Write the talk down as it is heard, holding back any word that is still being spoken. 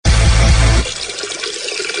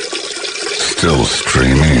Still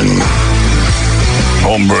streaming.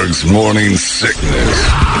 Holmberg's Morning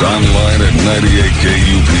Sickness. Online at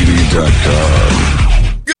 98kupd.com.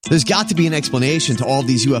 There's got to be an explanation to all of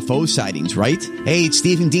these UFO sightings, right? Hey, it's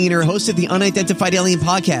Stephen Diener, host of the Unidentified Alien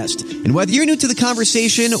Podcast. And whether you're new to the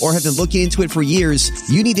conversation or have been looking into it for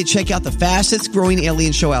years, you need to check out the fastest growing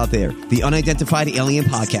alien show out there, the Unidentified Alien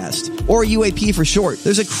Podcast, or UAP for short.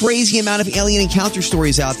 There's a crazy amount of alien encounter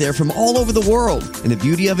stories out there from all over the world. And the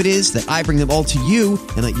beauty of it is that I bring them all to you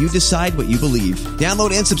and let you decide what you believe.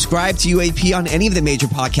 Download and subscribe to UAP on any of the major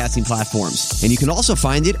podcasting platforms. And you can also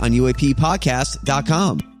find it on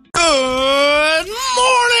UAPpodcast.com. Good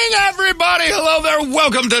morning, everybody. Hello there.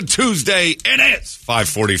 Welcome to Tuesday. It is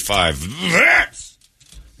 5:45. This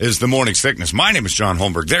is the Morning Sickness. My name is John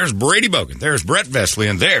Holmberg. There's Brady Bogan. There's Brett Vesley.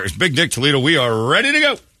 And there's Big Dick Toledo. We are ready to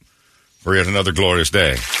go for yet another glorious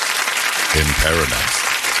day in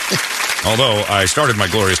paradise. Although I started my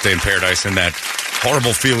glorious day in paradise in that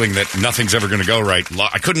horrible feeling that nothing's ever going to go right.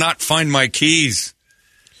 I could not find my keys.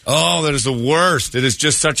 Oh, that is the worst. It is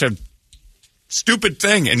just such a stupid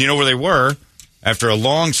thing. And you know where they were? After a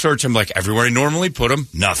long search, I'm like, everywhere I normally put them,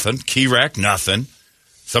 nothing. Key rack, nothing.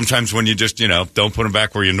 Sometimes when you just, don't put them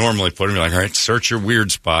back where you normally put them, you're like, all right, search your weird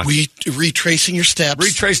spots. Retracing your steps.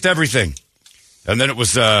 Retraced everything. And then it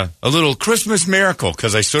was a little Christmas miracle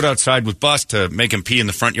because I stood outside with Bus to make him pee in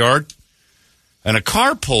the front yard. And a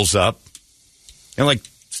car pulls up, and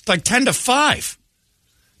it's like 10 to 5.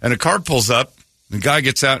 And a car pulls up, the guy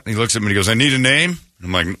gets out, and he looks at me and he goes, I need a name. And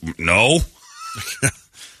I'm like, no.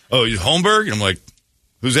 Oh, you Holmberg? And I'm like,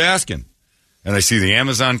 who's asking? And I see the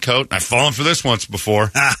Amazon coat. And I've fallen for this once before.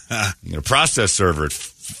 A process server at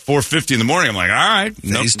 4:50 in the morning. I'm like, all right.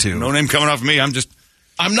 Phase two. No name coming off me. I'm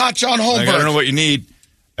not John Holmberg. I don't know what you need.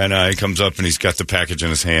 And he comes up and he's got the package in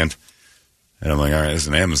his hand. And I'm like, all right, this is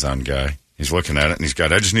an Amazon guy. He's looking at it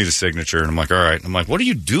and I just need a signature. And I'm like, all right. And I'm like, what are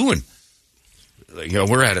you doing?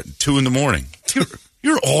 We're at it 2 in the morning.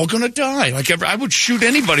 You're all going to die. I would shoot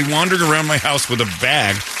anybody wandering around my house with a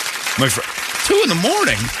bag. 2 in the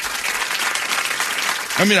morning?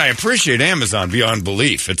 I mean, I appreciate Amazon beyond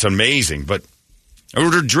belief. It's amazing, but I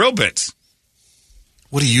ordered drill bits.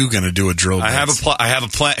 What are you going to do with drill bits? I have a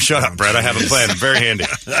plan. Shut up, Brett. I have a plan. Very handy.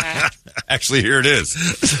 Actually, here it is.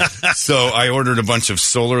 So I ordered a bunch of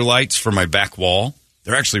solar lights for my back wall.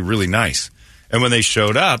 They're actually really nice. And when they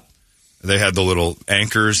showed up, they had the little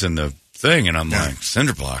anchors and the thing, and I'm like,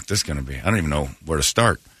 cinder block, this is going to be, I don't even know where to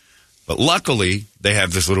start. But luckily, they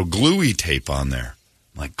have this little gluey tape on there.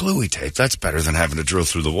 I'm like, gluey tape? That's better than having to drill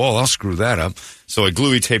through the wall. I'll screw that up. So I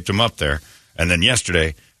gluey taped them up there. And then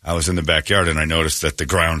yesterday, I was in the backyard, and I noticed that the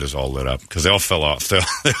ground is all lit up because they all fell off.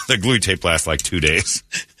 The gluey tape lasts like 2 days.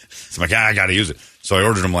 So I'm like, I got to use it. So I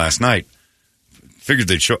ordered them last night. Figured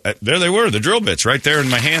they'd show. There they were, the drill bits, right there in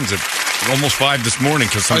my hands at almost 5 this morning.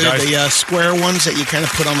 Because some guys, the square ones that you kind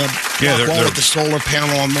of put on the wall with the solar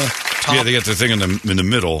panel on the top. Yeah, they got the thing in the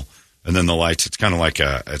middle, and then the lights. It's kind of like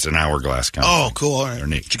it's an hourglass kind of. Oh, cool! All right. They're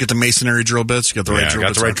neat. Did you get the masonry drill bits? You got the right drill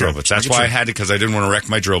bits? I got the right drill bits. That's why I had it, because I didn't want to wreck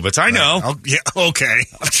my drill bits. I know. Yeah, okay.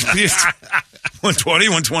 120,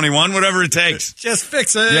 121, whatever it takes. Just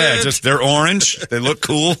fix it. Yeah, they're orange. They look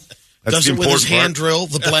cool. That's Does the it with important his hand part. drill,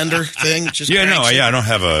 the blender thing? Just I don't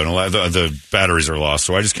have the batteries are lost,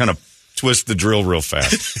 so I just kind of twist the drill real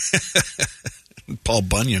fast. Paul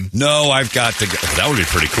Bunyan. No, I've got to. That would be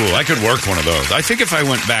pretty cool. I could work one of those. I think if I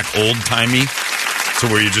went back old-timey to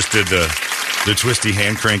where you just did the twisty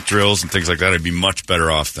hand crank drills and things like that, I'd be much better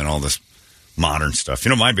off than all this modern stuff.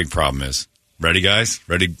 My big problem is, ready, guys?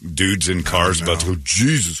 Ready, dudes in cars about to go,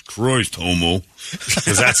 Jesus Christ, homo.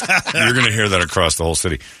 Because you're going to hear that across the whole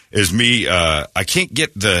city. Is me, I can't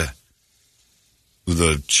get the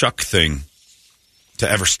chuck thing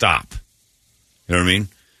to ever stop. You know what I mean?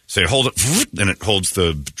 So you hold it, and it holds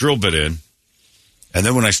the drill bit in. And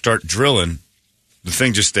then when I start drilling, the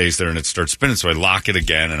thing just stays there and it starts spinning. So I lock it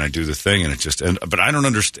again and I do the thing and it just, but I don't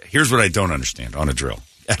understand. Here's what I don't understand on a drill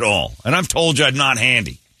at all. And I've told you I'm not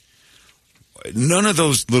handy. None of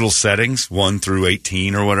those little settings, 1 through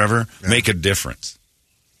 18 or whatever, make a difference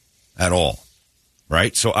at all.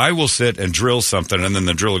 Right? So I will sit and drill something, and then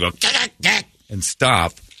the drill will go and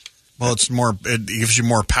stop. Well, it gives you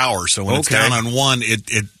more power. So when it's down on one,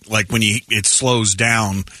 it like when it slows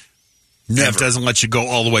down, it doesn't let you go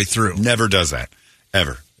all the way through. Never does that.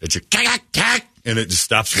 Ever. It's a and it just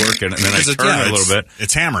stops working, and then I turn it a little bit.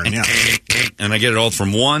 It's hammering, and I get it all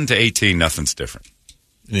from 1 to 18, nothing's different.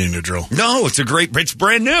 You need a new drill. No, it's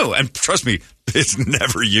brand new. And trust me, it's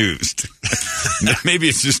never used. Maybe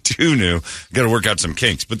it's just too new. Got to work out some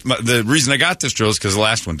kinks. But the reason I got this drill is because the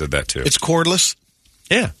last one did that too. It's cordless?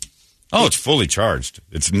 Yeah. Oh, it's fully charged.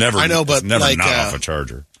 It's never. I know, but it's never like, not off a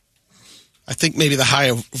charger. I think maybe the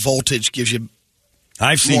higher voltage gives you.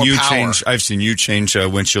 I've seen more you power. change. I've seen you change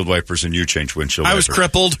windshield wipers, and you change windshield. I was wipers.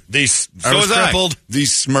 crippled. I was crippled.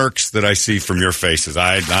 These smirks that I see from your faces,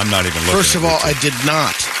 I'm not even looking. First of all, I did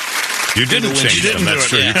not. You didn't change them. That's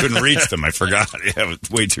true. Yeah. You couldn't reach them. I forgot. Yeah, it's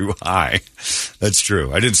way too high. That's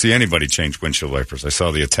true. I didn't see anybody change windshield wipers. I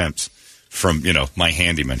saw the attempts from, my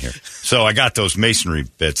handyman here. So I got those masonry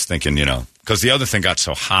bits thinking, because the other thing got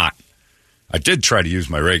so hot. I did try to use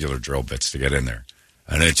my regular drill bits to get in there.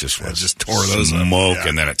 And it just tore those up. Smoke,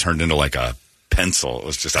 and then it turned into like a pencil. It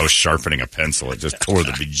was just, I was sharpening a pencil. It just tore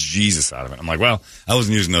the bejesus out of it. I'm like, well, I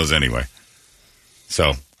wasn't using those anyway.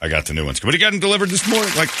 So I got the new ones. But he got them delivered this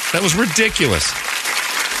morning. Like, that was ridiculous.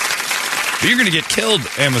 But you're going to get killed,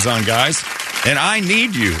 Amazon guys. And I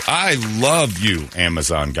need you. I love you,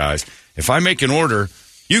 Amazon guys. If I make an order,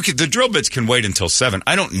 the drill bits can wait until 7.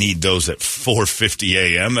 I don't need those at 4:50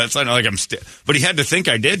 a.m. That's not like but he had to think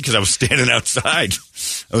I did because I was standing outside.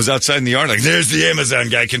 I was outside in the yard like, there's the Amazon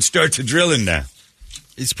guy. Can start to drill in now.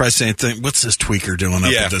 He's probably saying, what's this tweaker doing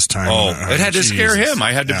up at this time? Oh, it had to scare him.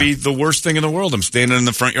 I had to be the worst thing in the world. I'm standing in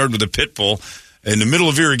the front yard with a pit bull in the middle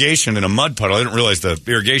of irrigation in a mud puddle. I didn't realize the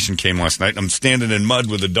irrigation came last night. I'm standing in mud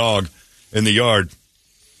with a dog in the yard.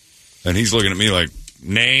 And he's looking at me like,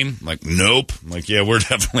 name? I'm like, nope. I'm like, yeah, we're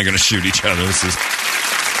definitely going to shoot each other.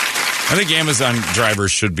 I think Amazon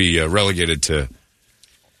drivers should be relegated to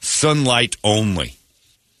sunlight only.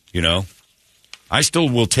 I still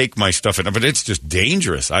will take my stuff in, but it's just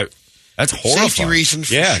dangerous. That's horrifying. Safety reasons,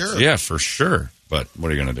 for sure. Yeah, for sure. But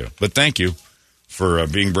what are you going to do? But thank you for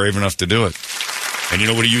being brave enough to do it. And you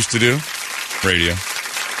know what he used to do? Radio.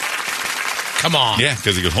 Come on. Yeah,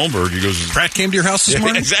 because he goes, Holmberg, he goes... Pratt came to your house this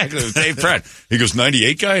morning? Exactly, it was Dave Pratt. He goes,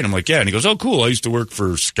 98 guy? And I'm like, yeah. And he goes, oh, cool, I used to work for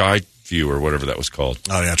Skyview or whatever that was called.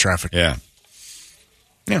 Oh, yeah, traffic. Yeah.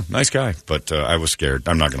 Yeah, nice guy. But I was scared.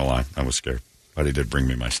 I'm not going to lie. I was scared. But he did bring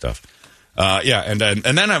me my stuff. And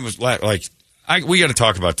then I was like, we got to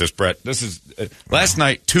talk about this, Brett. This is last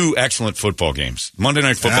night, 2 excellent football games. Monday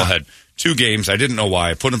Night Football had 2 games. I didn't know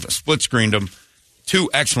why. I put them, split screened them.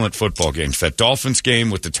 2 excellent football games. That Dolphins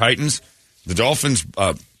game with the Titans. The Dolphins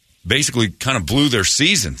basically kind of blew their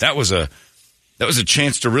season. That was a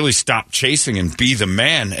chance to really stop chasing and be the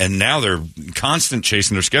man. And now they're constant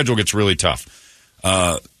chasing. Their schedule gets really tough.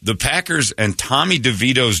 The Packers and Tommy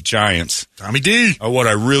DeVito's Giants. Tommy D. Are what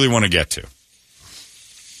I really want to get to.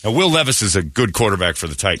 Now, Will Levis is a good quarterback for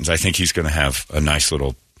the Titans. I think he's going to have a nice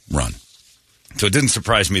little run. So it didn't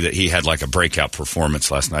surprise me that he had like a breakout performance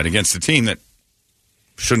last night against a team that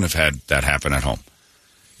shouldn't have had that happen at home.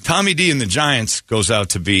 Tommy D and the Giants goes out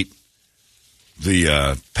to beat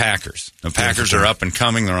the Packers. The Packers are up and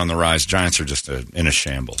coming. They're on the rise. Giants are just in a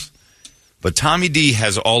shambles. But Tommy D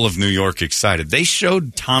has all of New York excited. They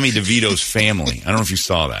showed Tommy DeVito's family. I don't know if you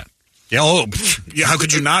saw that. Yeah, how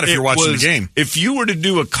could you not if you're watching the game? If you were to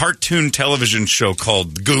do a cartoon television show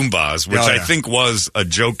called Goombas, which I think was a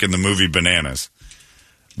joke in the movie Bananas,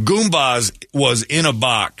 Goombas was in a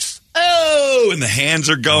box. Oh, and the hands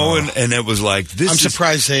are going, and it was like, this I'm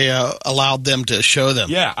surprised they allowed them to show them.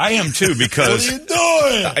 Yeah, I am too, because... What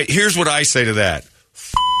are you doing? Here's what I say to that.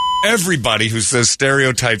 Everybody who says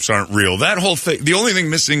stereotypes aren't real. That whole thing, the only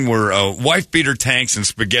thing missing were wife-beater tanks and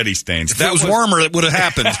spaghetti stains. If it was warmer, it would have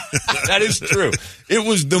happened. That is true. It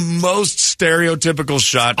was the most stereotypical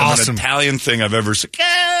shot of an Italian thing I've ever seen.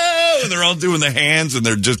 And they're all doing the hands, and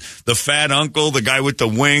they're just the fat uncle, the guy with the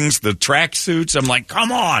wings, the tracksuits. I'm like,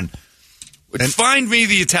 come on. And find me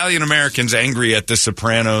the Italian-Americans angry at The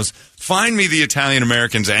Sopranos. Find me the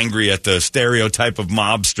Italian-Americans angry at the stereotype of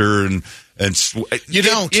mobster and you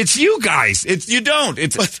don't. It's you guys. You don't.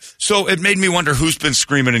 So it made me wonder who's been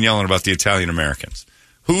screaming and yelling about the Italian-Americans.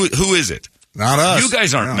 Who is it? Not us. You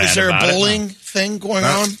guys aren't mad Is there about a bullying thing going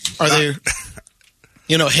on? Are there,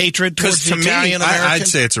 hatred towards the Italian-American? I'd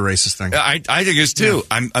say it's a racist thing. I think it's too.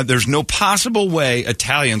 Yeah. There's no possible way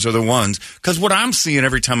Italians are the ones, because what I'm seeing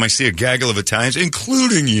every time I see a gaggle of Italians,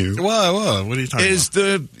 including you, whoa, what are you talking about? Is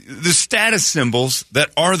the status symbols that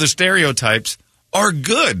are the stereotypes are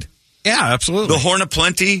good. Yeah, absolutely. The horn of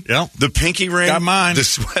plenty, the pinky ring, got mine. The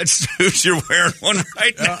sweatsuit, you're wearing one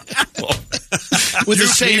right now. With the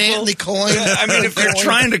St. Anthony coin. I mean, if you're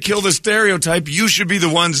trying to kill the stereotype, you should be the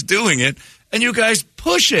ones doing it, and you guys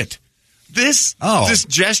push it. This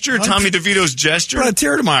gesture, Tommy DeVito's gesture. I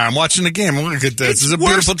tear to my eye. I'm watching the game. Look at this. It's a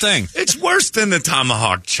beautiful thing. It's worse than the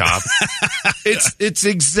tomahawk chop. It's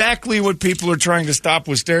exactly what people are trying to stop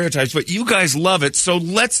with stereotypes, but you guys love it, so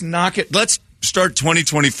let's knock it. Let's start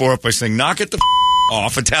 2024 up by saying, knock it the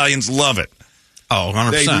off. Italians love it. Oh,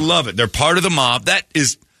 100%. They love it. They're part of the mob. That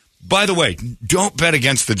is By the way, don't bet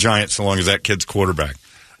against the Giants so long as that kid's quarterback.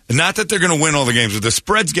 Not that they're going to win all the games, but the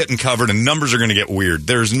spread's getting covered and numbers are going to get weird.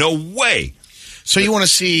 There's no way. So you want to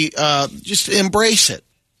see, just embrace it.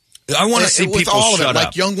 I want to see with people all of shut it, up.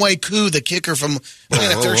 like Younghoe Koo, the kicker from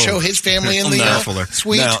their show, his family in the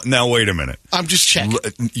suite. Now, wait a minute. I'm just checking.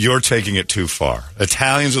 You're taking it too far.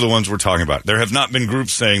 Italians are the ones we're talking about. There have not been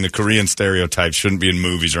groups saying the Korean stereotypes shouldn't be in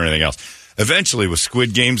movies or anything else. Eventually, with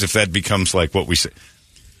Squid Games, if that becomes like what we say,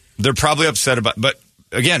 they're probably upset about. But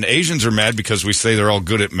again, Asians are mad because we say they're all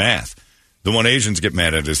good at math. The one Asians get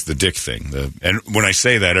mad at is the dick thing. And when I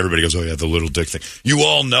say that, everybody goes, "Oh yeah, the little dick thing." You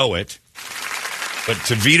all know it. But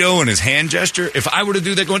DeVito and his hand gesture, if I were to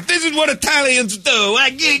do that going, "This is what Italians do,"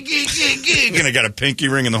 and I got a pinky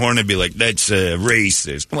ring in the horn, they'd be like, "That's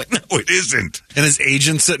racist." I'm like, no, it isn't. And his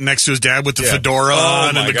agent sitting next to his dad with the fedora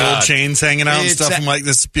on and the gold chains hanging out and stuff. I'm like,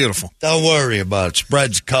 this is beautiful. Don't worry about it.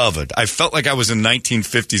 Spread's covered. I felt like I was in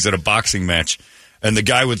 1950s at a boxing match. And the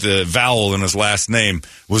guy with the vowel in his last name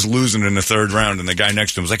was losing in the third round, and the guy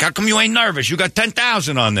next to him was like, "How come you ain't nervous? You got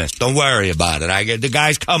 10,000 on this." "Don't worry about it. The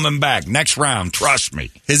guy's coming back. Next round, trust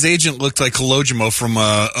me." His agent looked like Cologimo from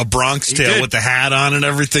a Bronx Tale with the hat on and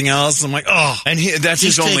everything else. I'm like, oh. And that's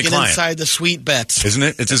his only client. Inside the sweet bets. Isn't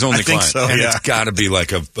it? It's his only client. So, and it's got to be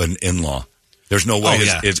like an in-law. There's no way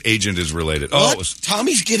his agent is related. What? Oh, it was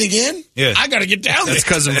Tommy's getting in? Yeah. I got to get down there. That's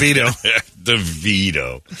cousin Vito.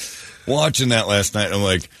 DeVito. Watching that last night, I'm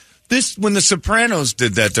like, when The Sopranos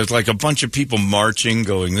did that, there's like a bunch of people marching,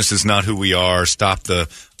 going, "This is not who we are. Stop the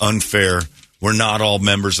unfair. We're not all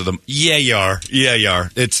members of them." Yeah, you are. Yeah, you are.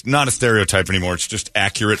 It's not a stereotype anymore. It's just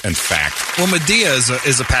accurate and fact. Well, Medea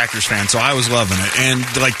is a Packers fan, so I was loving it. And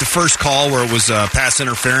like the first call where it was pass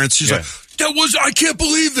interference, she's like, I can't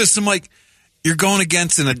believe this. I'm like, you're going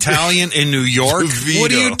against an Italian in New York? DeVito.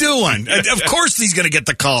 What are you doing? Of course he's going to get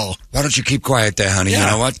the call. Why don't you keep quiet there, honey? Yeah.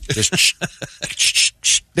 You know what? Just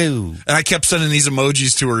do. And I kept sending these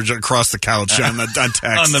emojis to her across the couch on text.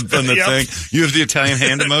 on the thing. You have the Italian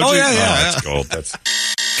hand emoji? Oh, yeah. That's gold. That's...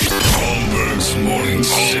 Holmberg's Morning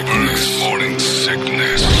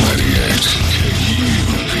Sickness. 98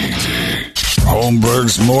 KUPD.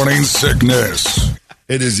 Holmberg's Morning Sickness.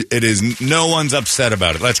 It is. No one's upset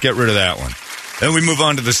about it. Let's get rid of that one. Then we move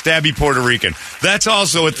on to the stabby Puerto Rican. That's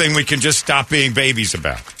also a thing we can just stop being babies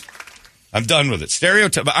about. I'm done with it.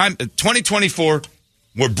 Stereotype. 2024.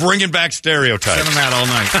 We're bringing back stereotypes. Send him out all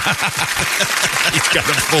night. He's got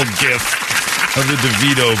a full gif of the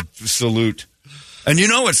DeVito salute. And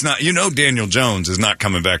it's not. Daniel Jones is not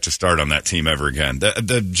coming back to start on that team ever again.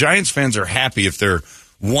 The Giants fans are happy if they're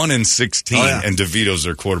 1-16 and DeVito's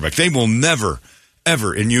their quarterback. They will never,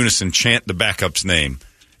 ever in unison chant the backup's name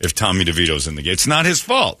if Tommy DeVito's in the game. It's not his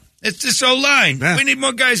fault. It's this O-line. Yeah. We need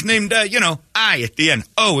more guys named, I at the end.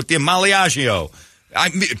 O at the Maliagio.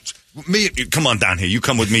 Me, come on down here. You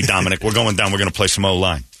come with me, Dominic. We're going down. We're going to play some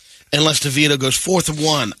O-line. Unless DeVito goes 4th and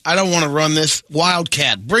 1. I don't want to run this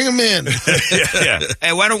Wildcat. Bring him in. yeah.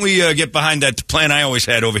 Hey, why don't we get behind that plan I always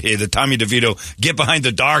had over here, the Tommy DeVito, get behind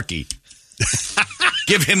the darky.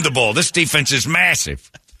 Give him the ball. This defense is massive.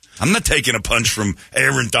 I'm not taking a punch from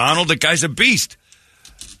Aaron Donald. The guy's a beast.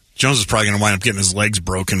 Jones is probably going to wind up getting his legs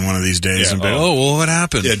broken one of these days and be, well, what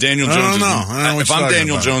happened? Yeah, Daniel Jones. I don't know. If I'm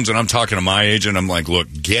Daniel Jones and I'm talking to my agent, I'm like, look,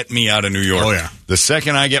 get me out of New York. Oh, yeah. The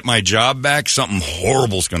second I get my job back, something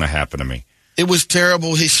horrible's going to happen to me. It was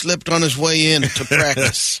terrible. He slipped on his way in to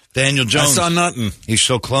practice. Daniel Jones. I saw nothing. He's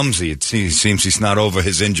so clumsy. It seems he's not over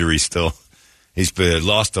his injury still. He's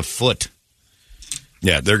lost a foot.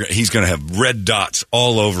 Yeah, he's going to have red dots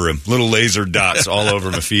all over him, little laser dots all over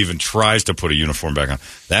him if he even tries to put a uniform back on.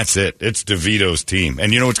 That's it. It's DeVito's team.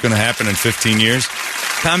 And you know what's going to happen in 15 years?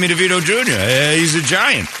 Tommy DeVito Jr., he's a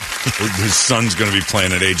giant. His son's going to be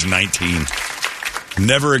playing at age 19.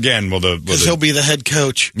 Never again will the... Because he'll be the head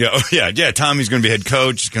coach. Yeah. Tommy's going to be head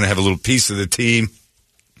coach. He's going to have a little piece of the team.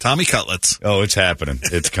 Tommy Cutlets. Oh, it's happening.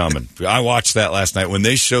 It's coming. I watched that last night. When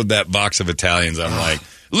they showed that box of Italians, I'm like...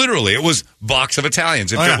 Literally, it was box of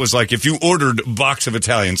Italians. It was like if you ordered box of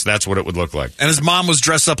Italians, that's what it would look like. And his mom was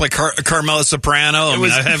dressed up like Carmela Soprano. It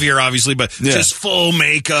was heavier, obviously, but just full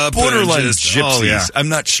makeup. Borderline gypsies. I'm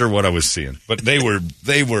not sure what I was seeing, but they were.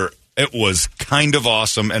 It was kind of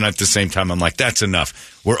awesome, and at the same time, I'm like, that's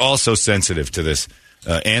enough. We're all so sensitive to this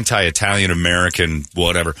anti-Italian American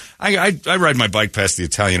whatever. I ride my bike past the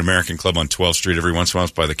Italian American Club on 12th Street every once in a while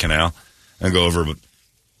by the canal and go over. But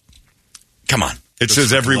come on. It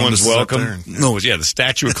says everyone's welcome. No, the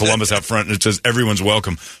statue of Columbus out front, and it says everyone's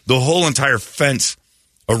welcome. The whole entire fence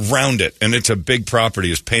around it, and it's a big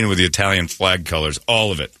property, is painted with the Italian flag colors.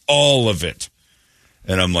 All of it.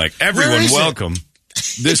 And I'm like, everyone welcome.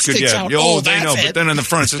 This could, Sticks yeah. out. They know. But then in the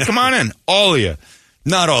front, it says, come on in. All of you.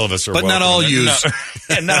 Not all of us are but welcome. Not all yous.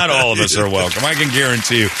 Not all of us are welcome. I can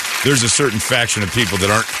guarantee you there's a certain faction of people that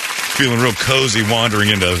aren't feeling real cozy wandering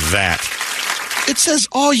into that. It says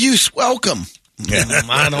all use welcome. Yeah.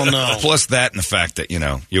 I don't know. Plus that and the fact that,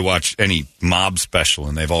 you watch any mob special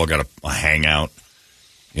and they've all got a hangout.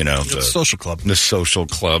 The social club. The social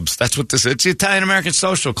clubs. That's what this is. It's the Italian-American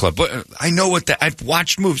social club. But I know what that... I've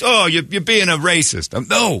watched movies. Oh, you're being a racist.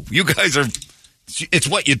 No, you guys are... It's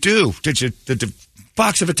what you do. The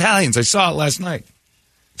box of Italians. I saw it last night.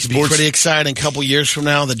 It's be pretty exciting. A couple years from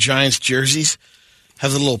now, the Giants jerseys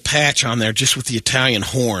have the little patch on there just with the Italian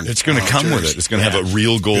horn. It's going to come with it. It's going to have a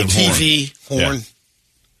real gold TV horn. Yeah.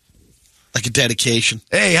 Like a dedication.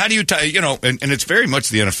 Hey, how do you tie? And it's very much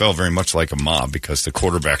the NFL, very much like a mob because the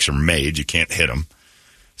quarterbacks are made. You can't hit them.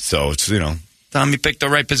 So it's, Tommy picked the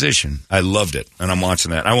right position. I loved it. And I'm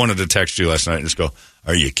watching that. I wanted to text you last night and just go,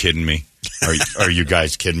 are you kidding me? Are you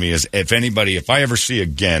guys kidding me? If I ever see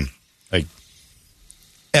again,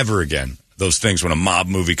 ever again, those things when a mob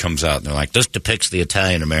movie comes out and they're like, this depicts the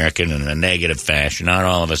Italian American in a negative fashion. Not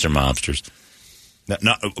all of us are mobsters.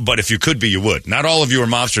 But if you could be, you would. Not all of you are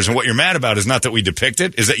mobsters. And what you're mad about is not that we depict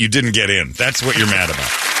it, is that you didn't get in. That's what you're mad about.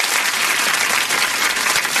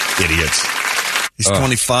 Idiots. He's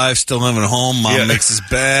 25, still living at home. Mom makes his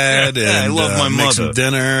bed. And, I love my makes mother. Him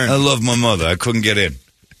dinner. I love my mother. I couldn't get in.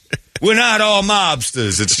 We're not all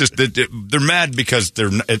mobsters. It's just that they're mad because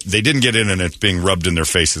they didn't get in and it's being rubbed in their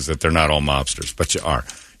faces that they're not all mobsters. But you are.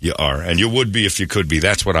 You are. And you would be if you could be.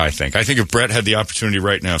 That's what I think. I think if Brett had the opportunity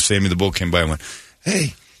right now, if Sammy the Bull came by and went,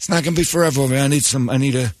 hey, it's not going to be forever. I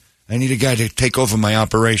need a guy to take over my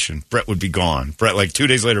operation. Brett would be gone. 2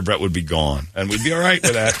 days later, Brett would be gone. And we'd be all right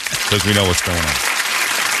with that because we know what's going on.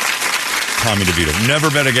 Tommy DeVito. Never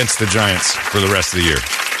bet against the Giants for the rest of the year.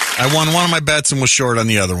 I won one of my bets and was short on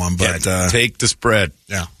the other one. But take the spread.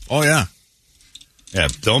 Yeah. Oh, yeah. Yeah,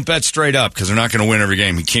 don't bet straight up because they're not going to win every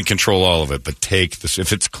game. You can't control all of it, but take this.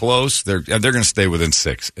 If it's close, they're going to stay within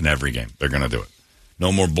 6 in every game. They're going to do it.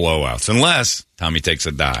 No more blowouts, unless Tommy takes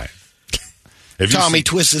a dive. Tommy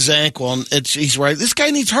twists his ankle, and he's right. This guy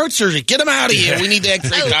needs heart surgery. Get him out of here. We need to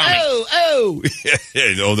X-ray Tommy.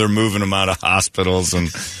 Oh, they're moving him out of hospitals, and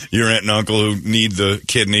your aunt and uncle who need the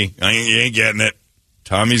kidney, you ain't getting it.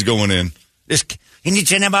 Tommy's going in. You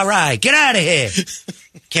need an MRI. Get out of here.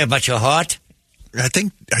 Care about your heart? I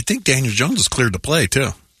think Daniel Jones is cleared to play, too.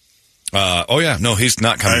 No, he's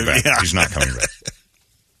not coming back. Yeah. He's not coming back.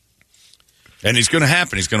 And it's going to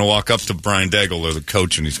happen. He's going to walk up to Brian Daigle, or the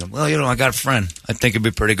coach, and he's going, well, I got a friend. I think it'd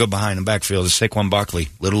be pretty good behind the backfield. Is Saquon Barkley,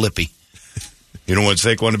 little lippy. You don't want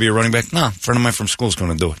Saquon to be a running back? No, a friend of mine from school is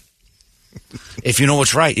going to do it. If you know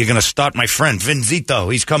what's right, you're going to start my friend,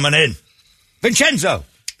 Vinzito. He's coming in. Vincenzo.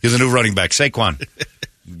 He's a new running back. Saquon.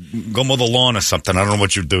 Go mow the lawn or something. I don't know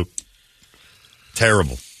what you do.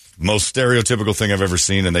 Terrible. Most stereotypical thing I've ever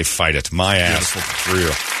seen, and they fight it. My ass. For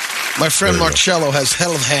real. My friend Marcello has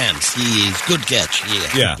hell of hands. He's good catch.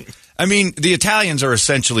 Yeah. I mean, the Italians are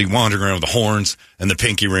essentially wandering around with the horns and the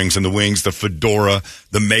pinky rings and the wings, the fedora,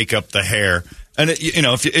 the makeup, the hair. And,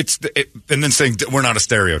 and then saying we're not a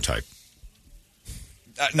stereotype.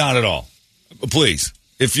 Not at all. Please.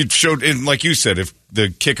 If you showed, like you said, if the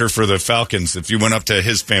kicker for the Falcons, if you went up to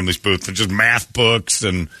his family's booth and just math books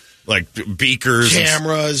and like beakers,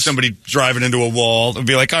 cameras, somebody driving into a wall, it'd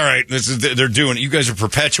be like, all right, they're doing it. You guys are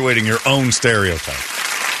perpetuating your own stereotype.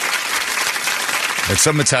 And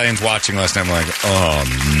some Italians watching last night were like, oh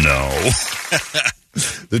no.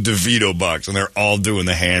 The DeVito box, and they're all doing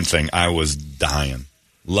the hand thing. I was dying.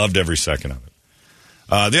 Loved every second of it.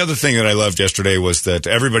 The other thing that I loved yesterday was that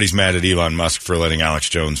everybody's mad at Elon Musk for letting Alex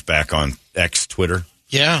Jones back on X Twitter.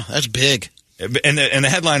 Yeah, that's big. And the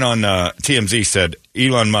headline on TMZ said,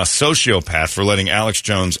 Elon Musk, sociopath for letting Alex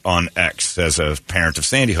Jones on X as a parent of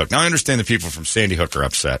Sandy Hook. Now, I understand the people from Sandy Hook are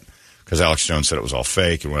upset because Alex Jones said it was all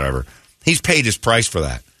fake and whatever. He's paid his price for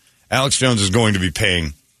that. Alex Jones is going to be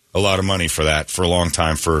paying a lot of money for that for a long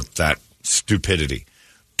time for that stupidity.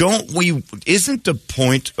 Isn't the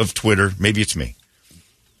point of Twitter, maybe it's me,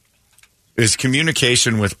 is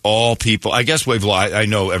communication with all people. I guess I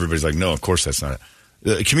know everybody's like, no, of course that's not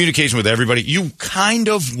it. Communication with everybody. You kind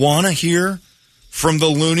of want to hear from the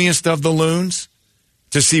looniest of the loons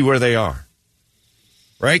to see where they are,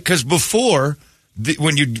 right? Because before,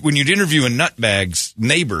 when you'd interview a nutbag's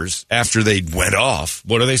neighbors after they went off,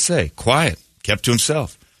 what do they say? Quiet, kept to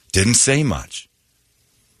himself, didn't say much.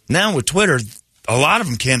 Now with Twitter, a lot of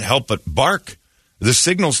them can't help but bark. The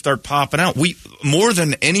signals start popping out. More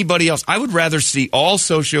than anybody else, I would rather see all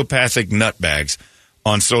sociopathic nutbags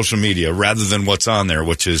on social media rather than what's on there,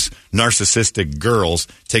 which is narcissistic girls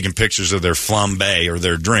taking pictures of their flambe or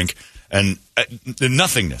their drink and the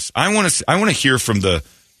nothingness. I want to hear from the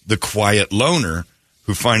quiet loner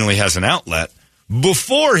who finally has an outlet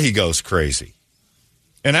before he goes crazy.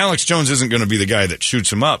 And Alex Jones isn't going to be the guy that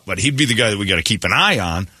shoots him up, but he'd be the guy that we got to keep an eye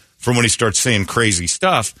on for when he starts saying crazy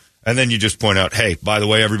stuff. And then you just point out, hey, by the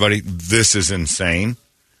way, everybody, this is insane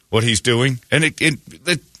what he's doing. And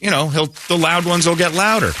the loud ones will get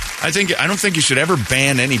louder. I don't think you should ever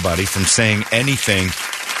ban anybody from saying anything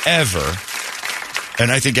ever.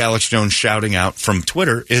 And I think Alex Jones shouting out from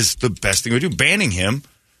Twitter is the best thing we do. Banning him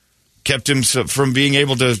kept him from being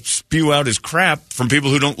able to spew out his crap from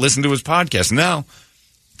people who don't listen to his podcast. Now,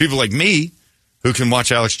 people like me who can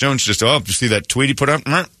watch Alex Jones just, you see that tweet he put up?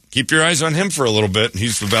 Keep your eyes on him for a little bit.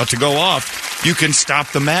 He's about to go off. You can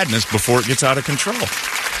stop the madness before it gets out of control.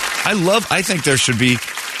 I think there should be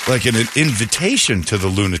like an invitation to the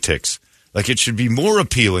lunatics. Like it should be more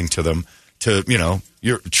appealing to them to,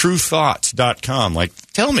 your truethoughts.com. Like,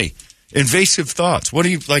 tell me, invasive thoughts. What do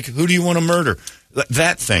you, like, who do you want to murder?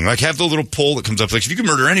 That thing. Like, have the little poll that comes up. Like, if you could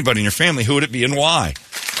murder anybody in your family, who would it be and why?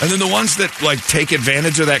 And then the ones that, like, take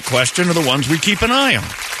advantage of that question are the ones we keep an eye on.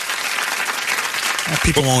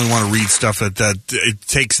 People only want to read stuff that it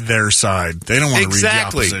takes their side. They don't want to read the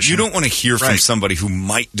opposition. You don't want to hear from somebody who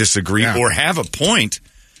might disagree or have a point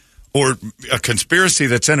or a conspiracy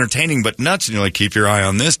that's entertaining but nuts. And you're like, keep your eye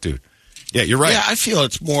on this, dude. Yeah, you're right. Yeah, I feel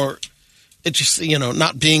it's just,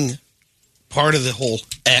 not being part of the whole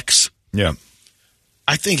X. Yeah.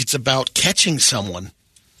 I think it's about catching someone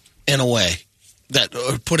in a way that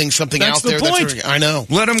putting something out there. That's the point. I know.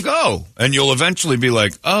 Let them go. And you'll eventually be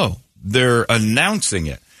like, oh, they're announcing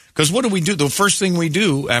it. Because what do we do? The first thing we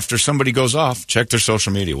do after somebody goes off, check their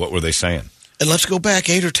social media. What were they saying? And let's go back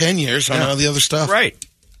 8 or 10 years on all the other stuff. Right.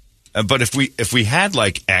 But if we had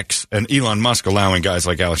like X and Elon Musk allowing guys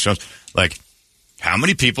like Alex Jones, like how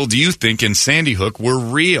many people do you think in Sandy Hook were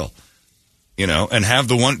real? And have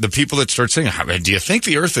the people that start saying, do you think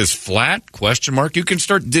the earth is flat? ? You can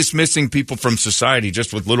start dismissing people from society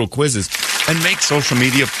just with little quizzes and make social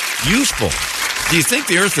media useful. Do you think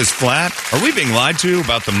the earth is flat? Are we being lied to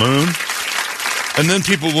about the moon? And then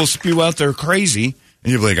people will spew out their crazy,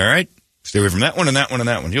 and you'll be like, all right, stay away from that one and that one and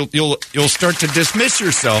that one. You'll start to dismiss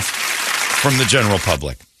yourself from the general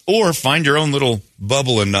public. Or find your own little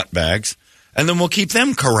bubble and nutbags, and then we'll keep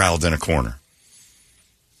them corralled in a corner.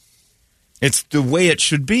 It's the way it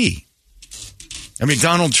should be. I mean,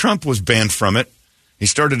 Donald Trump was banned from it. He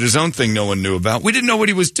started his own thing no one knew about. We didn't know what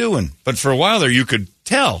he was doing. But for a while there, you could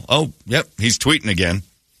tell. Oh, yep, he's tweeting again.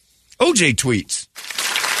 OJ tweets.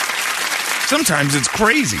 Sometimes it's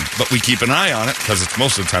crazy, but we keep an eye on it because it's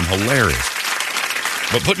most of the time hilarious.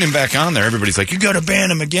 But putting him back on there, everybody's like, you got to ban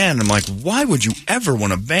him again. I'm like, why would you ever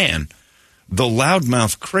want to ban the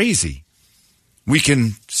loudmouth crazy? We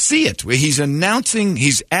can see it. He's announcing,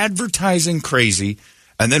 he's advertising crazy,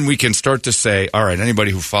 and then we can start to say, all right, anybody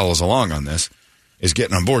who follows along on this is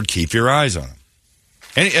getting on board. Keep your eyes on him.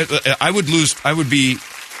 And I would be,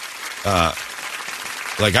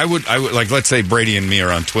 let's say Brady and me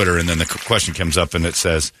are on Twitter, and then the question comes up and it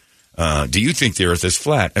says, do you think the earth is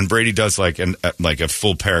flat? And Brady does like a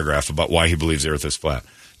full paragraph about why he believes the earth is flat.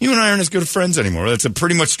 You and I aren't as good of friends anymore. That's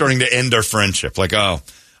pretty much starting to end our friendship. Like, oh,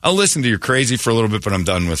 I'll listen to your crazy for a little bit, but I'm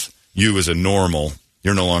done with you as a normal.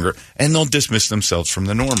 You're no longer. And they'll dismiss themselves from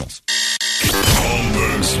the normals.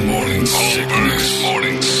 Holmberg's Morning Sickness.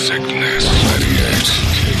 98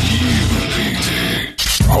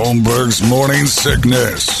 KUPD. Holmberg's Morning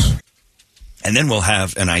Sickness. And then we'll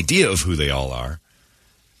have an idea of who they all are,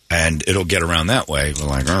 and it'll get around that way. We're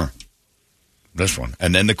like, this one.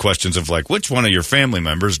 And then the questions of like, which one of your family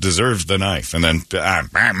members deserves the knife? And then,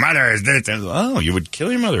 my mother is this. Oh, you would kill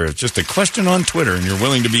your mother. It's just a question on Twitter, and you're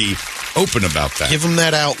willing to be open about that. Give them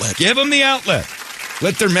that outlet. Give them the outlet.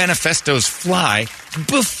 Let their manifestos fly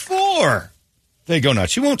before they go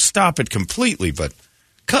nuts. You won't stop it completely, but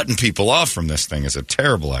cutting people off from this thing is a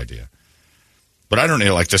terrible idea. But I don't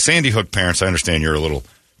know, like the Sandy Hook parents, I understand you're a little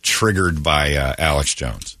triggered by Alex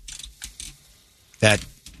Jones. That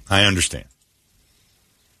I understand.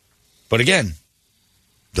 But again,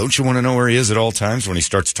 don't you want to know where he is at all times when he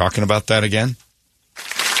starts talking about that again?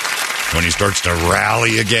 When he starts to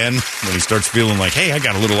rally again? When he starts feeling like, hey, I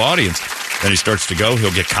got a little audience. Then he starts to go,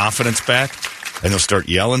 he'll get confidence back, and he'll start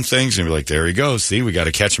yelling things, and be like, there he goes. See, we got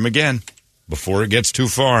to catch him again before it gets too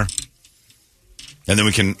far. And then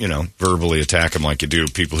we can, verbally attack him like you do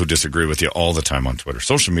people who disagree with you all the time on Twitter.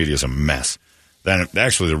 Social media is a mess. Then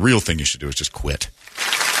actually, the real thing you should do is just quit.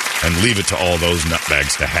 And leave it to all those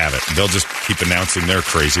nutbags to have it. They'll just keep announcing they're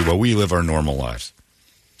crazy while we live our normal lives.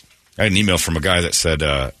 I had an email from a guy that said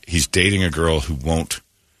he's dating a girl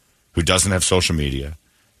who doesn't have social media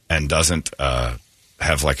and doesn't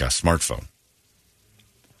have like a smartphone.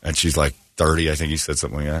 And she's like 30, I think he said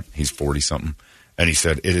something like that. He's 40-something. And he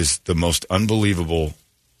said, it is the most unbelievable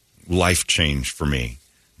life change for me,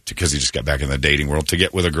 because he just got back in the dating world, to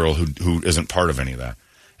get with a girl who isn't part of any of that.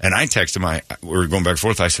 And I texted him, we were going back and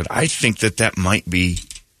forth, I said, I think that might be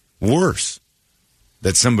worse.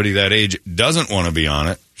 That somebody that age doesn't want to be on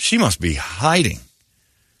it. She must be hiding.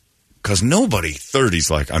 Because nobody 30's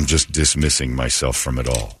like, I'm just dismissing myself from it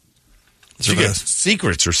all. She gets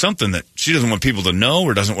secrets or something that she doesn't want people to know,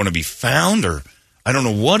 or doesn't want to be found, or I don't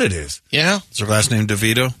know what it is. Yeah. Is her last name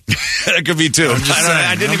DeVito? That could be too.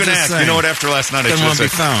 I didn't even ask. Saying. You know what? After last night,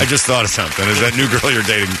 I just thought of something. Is that new girl you're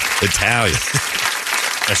dating Italian?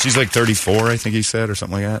 Yeah, she's like 34, I think he said, or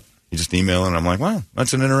something like that. He just emailed, and I'm like, wow,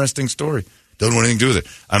 that's an interesting story. Doesn't want anything to do with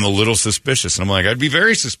it. I'm a little suspicious. And I'm like, I'd be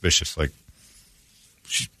very suspicious. Like,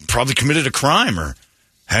 she probably committed a crime or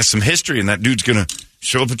has some history, and that dude's going to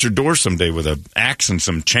show up at your door someday with an axe and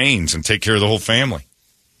some chains and take care of the whole family.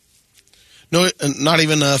 No, not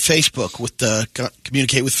even Facebook with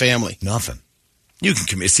communicate with family. Nothing. You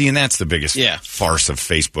can see, and that's the biggest farce of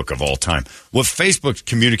Facebook of all time. What Facebook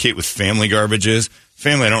communicate with family garbage is,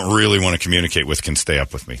 family I don't really want to communicate with can stay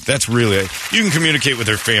up with me. That's really, you can communicate with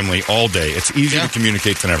their family all day. It's easier to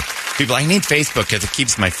communicate than ever. People, I need Facebook because it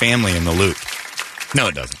keeps my family in the loop. No,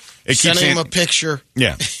 it doesn't. It Send keeps them a picture.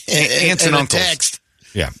 Yeah. Aunts and uncles. A text.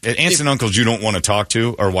 Yeah. Aunts and uncles you don't want to talk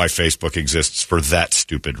to are why Facebook exists, for that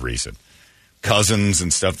stupid reason. Cousins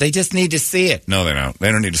and stuff, they just need to see it. No, they don't.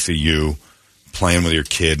 They don't need to see you playing with your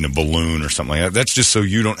kid in a balloon or something like that. That's just so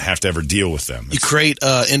you don't have to ever deal with them. You create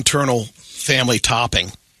internal family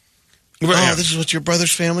topping. This is what your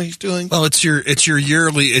brother's family is doing? Well, it's your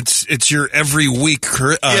yearly, it's your every week,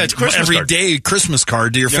 every day Christmas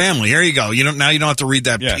card to your family. There you go. Now you don't have to read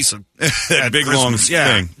that piece of that big Christmas long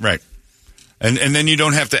thing. Right. And then you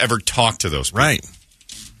don't have to ever talk to those people. Right.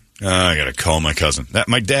 I got to call my cousin.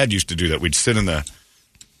 My dad used to do that. We'd sit in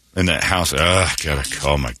that house. I got to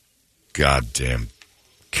call my goddamn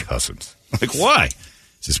cousins. Like, why?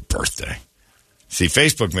 It's his birthday. See,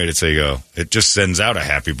 Facebook made it say, it just sends out a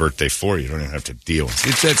happy birthday for you. You don't even have to deal with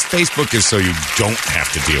it. Facebook is so you don't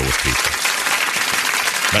have to deal with people.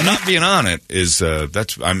 But not being on it is,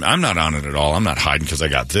 I'm not on it at all. I'm not hiding because I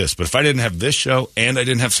got this. But if I didn't have this show and I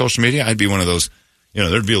didn't have social media, I'd be one of those,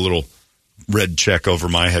 there'd be a little red check over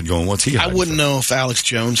my head going, what's he hiding? I wouldn't know if Alex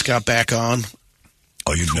Jones got back on.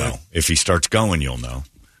 Oh, you'd know. If he starts going, you'll know.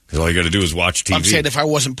 Because all you got to do is watch TV. I'm saying if I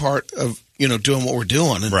wasn't part of, doing what we're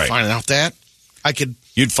doing and finding out that, I could.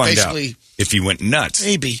 You'd find out if he went nuts.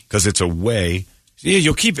 Maybe. Because it's a way. Yeah,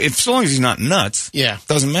 you'll keep, so long as he's not nuts,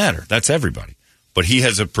 doesn't matter. That's everybody. But he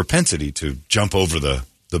has a propensity to jump over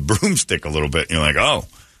the broomstick a little bit. And you're like, oh,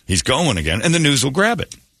 he's going again. And the news will grab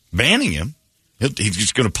it. Banning him, he's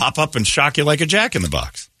just going to pop up and shock you like a jack in the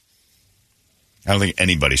box. I don't think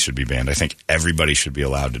anybody should be banned. I think everybody should be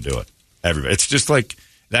allowed to do it. Everybody. It's just like,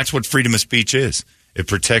 that's what freedom of speech is. It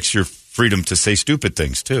protects your freedom to say stupid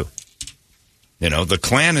things, too. The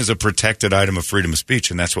Klan is a protected item of freedom of speech,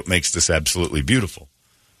 and that's what makes this absolutely beautiful.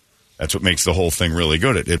 That's what makes the whole thing really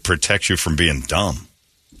good. It protects you from being dumb.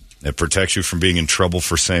 It protects you from being in trouble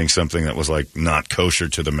for saying something that was, like, not kosher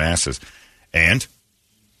to the masses. And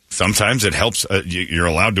sometimes it helps. You're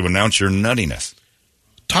allowed to announce your nuttiness.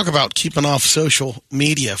 Talk about keeping off social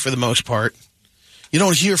media for the most part. You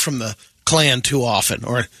don't hear from the Klan too often.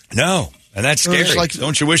 No, and that's scary. Like,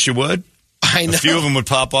 don't you wish you would? I know. A few of them would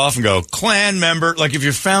pop off and go, Klan member. Like, if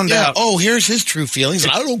you found out. Oh, here's his true feelings.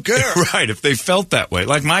 I don't care. Right. If they felt that way.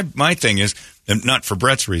 Like, my thing is, and not for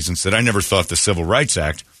Brett's reasons, that I never thought the Civil Rights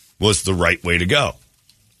Act was the right way to go.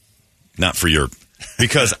 Not for your.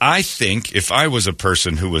 Because I think if I was a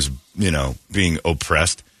person who was, being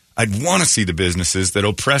oppressed, I'd want to see the businesses that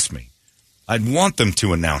oppress me. I'd want them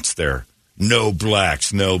to announce their no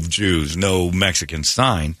blacks, no Jews, no Mexicans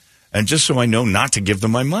sign. And just so I know not to give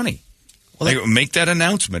them my money. Well, make that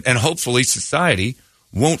announcement, and hopefully society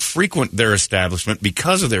won't frequent their establishment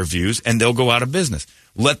because of their views, and they'll go out of business.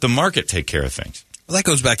 Let the market take care of things. Well, that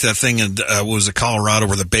goes back to that thing in was it Colorado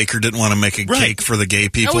where the baker didn't want to make a cake for the gay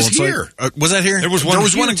people. That was here. Was that here? There was one.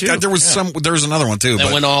 There was another one too.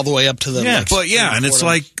 That went all the way up to the. Yeah, and it's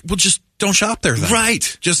like, well, just don't shop there then.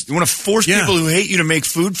 Right. Just you want to force people who hate you to make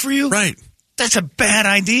food for you? Right. That's a bad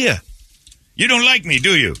idea. You don't like me,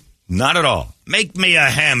 do you? Not at all. Make me a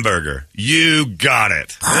hamburger. You got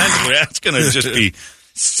it. That's going to just be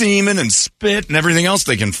semen and spit and everything else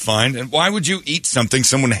they can find. And why would you eat something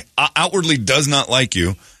someone outwardly does not like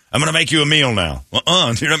you? I'm going to make you a meal now.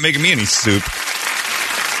 You're not making me any soup.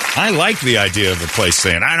 I like the idea of a place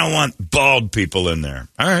saying, I don't want bald people in there.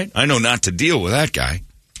 All right, I know not to deal with that guy.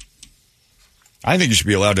 I think you should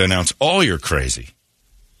be allowed to announce all your crazy.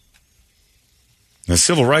 The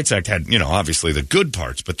Civil Rights Act had, obviously the good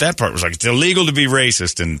parts, but that part was like, it's illegal to be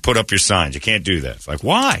racist and put up your signs. You can't do that. It's like,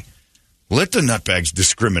 why? Let the nutbags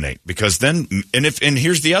discriminate, because then, and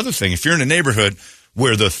here's the other thing. If you're in a neighborhood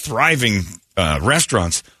where the thriving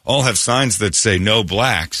restaurants all have signs that say no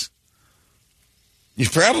blacks, you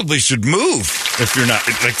probably should move if you're not,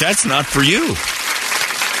 like, that's not for you.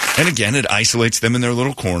 And again, it isolates them in their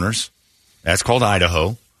little corners. That's called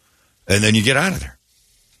Idaho. And then you get out of there.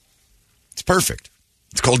 It's perfect.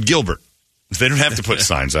 It's called Gilbert. They don't have to put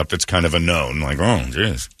signs up. It's kind of a known, like, oh,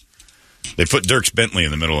 jeez. They put Dierks Bentley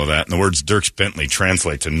in the middle of that, and the words Dierks Bentley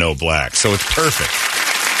translate to no black. So it's perfect.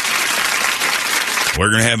 We're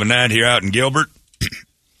going to have a night here out in Gilbert.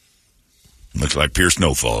 Looks like pure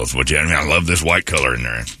snowfall is what you I love this white color in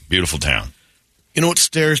there. Beautiful town. You know what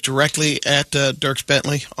stares directly at Dierks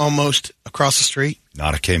Bentley, almost across the street?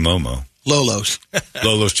 Not a K-Momo. Lolo's.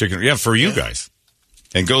 Lolo's Chicken. Yeah, for you guys.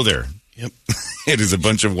 And go there. Yep. It is a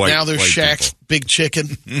bunch of white Now there's Shaq's people. Big Chicken.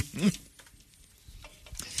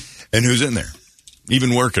 And who's in there?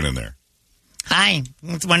 Even working in there. Hi,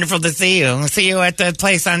 it's wonderful to see you. I'll see you at the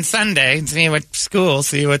place on Sunday. See you at school.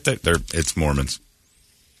 See you at the... It's Mormons.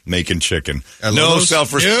 Making chicken. And no Lolo's?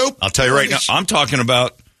 self-respect. Nope. I'll tell you right now, I'm talking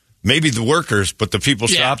about maybe the workers, but the people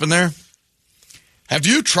shopping there? Have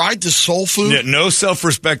you tried the soul food? Yeah, no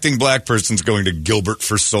self-respecting black person's going to Gilbert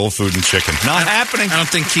for soul food and chicken. Not happening. I don't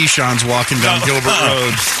think Keyshawn's walking down Gilbert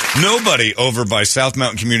Road. Nobody over by South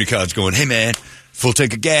Mountain Community College going, hey, man, full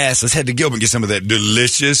tank of gas. Let's head to Gilbert and get some of that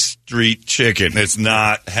delicious street chicken. It's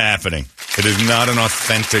not happening. It is not an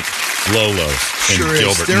authentic Lolo's in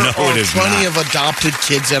Gilbert. There No, are it is plenty not. of adopted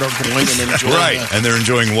kids that are going and enjoying Right, and they're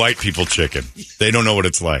enjoying white people chicken. They don't know what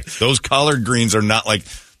it's like. Those collard greens are not like...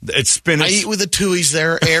 It's spinach. I eat with the Tuies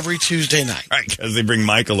there every Tuesday night. Right, because they bring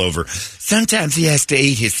Michael over. Sometimes he has to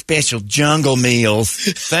eat his special jungle meals.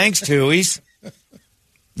 Thanks, Tuies.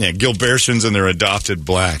 Yeah, Gilbertians and their adopted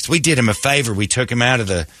blacks. We did him a favor. We took him out of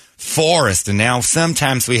the forest, and now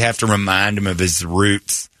sometimes we have to remind him of his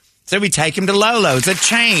roots. So we take him to Lolo's, a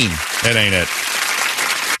chain. That ain't it.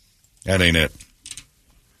 That ain't it.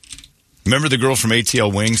 Remember the girl from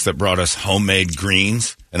ATL Wings that brought us homemade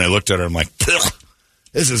greens? And I looked at her, I'm like, ugh.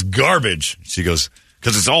 This is garbage. She goes,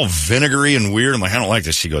 because it's all vinegary and weird. I'm like, I don't like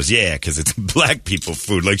this. She goes, yeah, because it's black people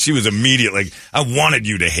food. Like, she was immediate. Like, I wanted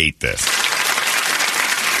you to hate this.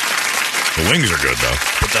 The wings are good, though.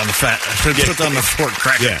 Put down the fat. Put down the fork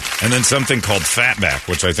cracker. Yeah, and then something called fatback,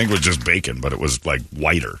 which I think was just bacon, but it was, like,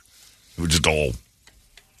 whiter. It was just all...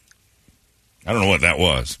 I don't know what that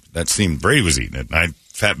was. That seemed... Brady was eating it.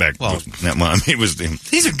 Fatback... Well, he was...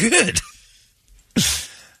 These are good.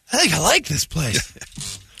 I think I like this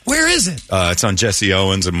place. Where is it? It's on Jesse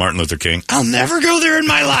Owens and Martin Luther King. I'll never go there in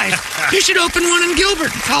my life. You should open one in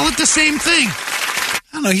Gilbert and call it the same thing. I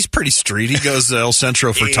don't know. He's pretty street. He goes to El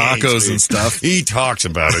Centro for tacos and stuff. He talks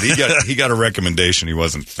about it. He got a recommendation he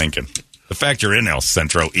wasn't thinking. The fact you're in El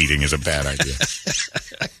Centro eating is a bad idea.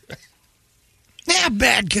 How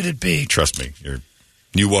bad could it be? Trust me.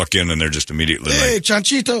 You walk in and they're just immediately Hey, like,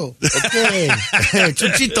 Chanchito. Okay. Hey,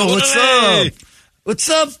 Chuchito, what's up? What's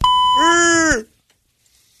up?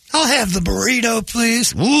 I'll have the burrito,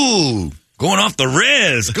 please. ooh, going off the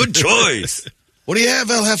res. Good choice. What do you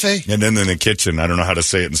have, El Jefe? And then in the kitchen, I don't know how to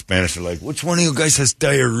say it in Spanish. They're like, which one of you guys has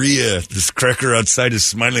diarrhea? This cracker outside is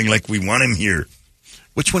smiling like we want him here.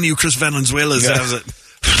 Which one of you Chris Valenzuela's has it?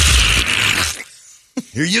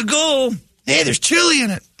 Here you go. Hey, there's chili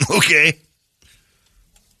in it. Okay.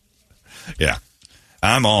 Yeah.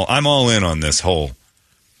 I'm all in on this whole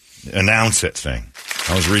announce it thing.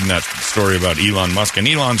 I was reading that story about Elon Musk, and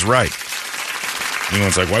Elon's right.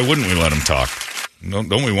 Elon's like, why wouldn't we let him talk?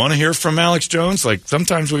 Don't we want to hear from Alex Jones? Like,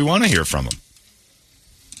 sometimes we want to hear from him.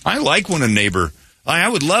 I like when a neighbor, I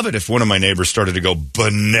would love it if one of my neighbors started to go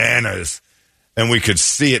bananas and we could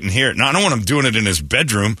see it and hear it. Now, I don't want him doing it in his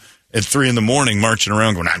bedroom at 3 a.m, marching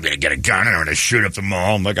around going, I'm going to get a gun and I'm going to shoot up the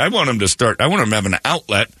mall. I'm like, I want him to have an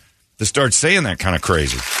outlet to start saying that kind of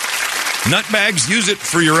crazy. Nutbags, use it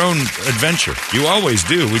for your own adventure. You always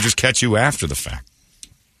do. We just catch you after the fact.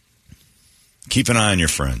 Keep an eye on your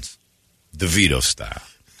friends. DeVito style.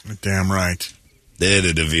 Damn right. They're the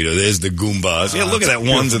DeVito. There's the Goombas. Yeah, look at that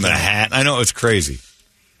one's in the hat. I know, it's crazy.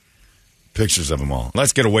 Pictures of them all.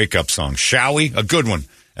 Let's get a wake-up song, shall we? A good one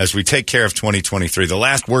as we take care of 2023. The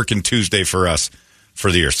last working Tuesday for us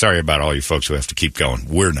for the year. Sorry about all you folks who have to keep going.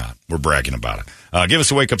 We're not. We're bragging about it. Give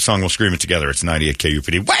us a wake-up song. We'll scream it together. It's 98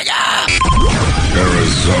 KUPD. Wake up!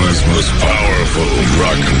 Arizona's most powerful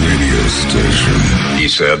rock radio station. He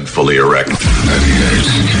said, fully erect. 98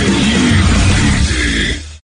 KUPD.